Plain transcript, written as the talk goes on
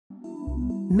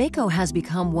MAICO has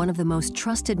become one of the most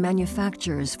trusted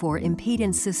manufacturers for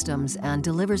impedance systems and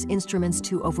delivers instruments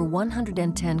to over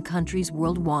 110 countries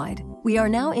worldwide. We are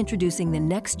now introducing the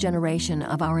next generation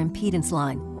of our impedance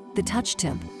line, the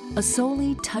touchTymp, a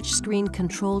solely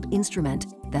touchscreen-controlled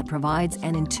instrument that provides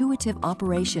an intuitive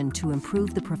operation to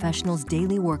improve the professional's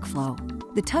daily workflow.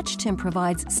 The touchTymp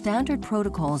provides standard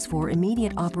protocols for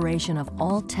immediate operation of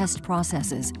all test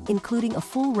processes, including a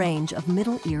full range of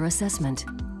middle ear assessment.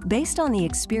 Based on the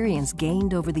experience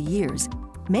gained over the years,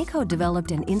 MAICO developed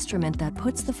an instrument that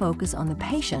puts the focus on the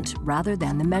patient rather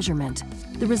than the measurement.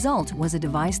 The result was a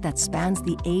device that spans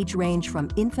the age range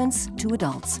from infants to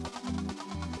adults.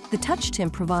 The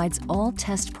touchTymp provides all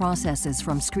test processes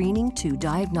from screening to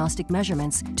diagnostic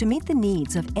measurements to meet the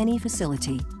needs of any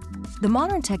facility. The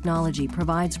modern technology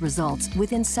provides results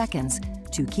within seconds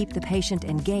to keep the patient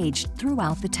engaged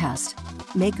throughout the test.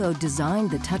 MAICO designed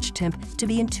the touchTymp to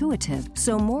be intuitive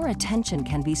so more attention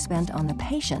can be spent on the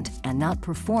patient and not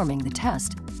performing the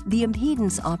test. The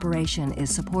impedance operation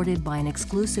is supported by an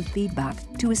exclusive feedback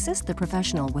to assist the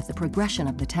professional with the progression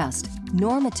of the test.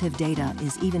 Normative data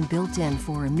is even built in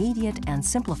for immediate and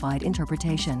simplified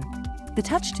interpretation. The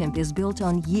touchTymp is built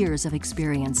on years of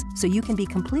experience, so you can be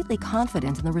completely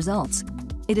confident in the results.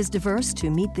 It is diverse to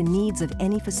meet the needs of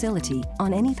any facility,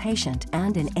 on any patient,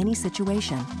 and in any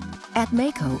situation. At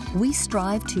MAICO, we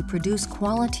strive to produce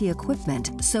quality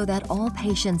equipment so that all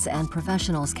patients and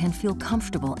professionals can feel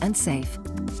comfortable and safe.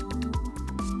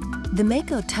 The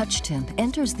MAICO touchTymp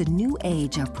enters the new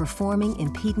age of performing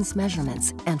impedance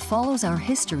measurements and follows our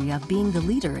history of being the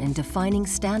leader in defining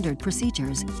standard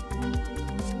procedures.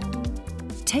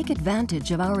 Take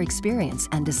advantage of our experience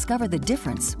and discover the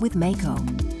difference with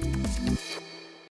MAICO.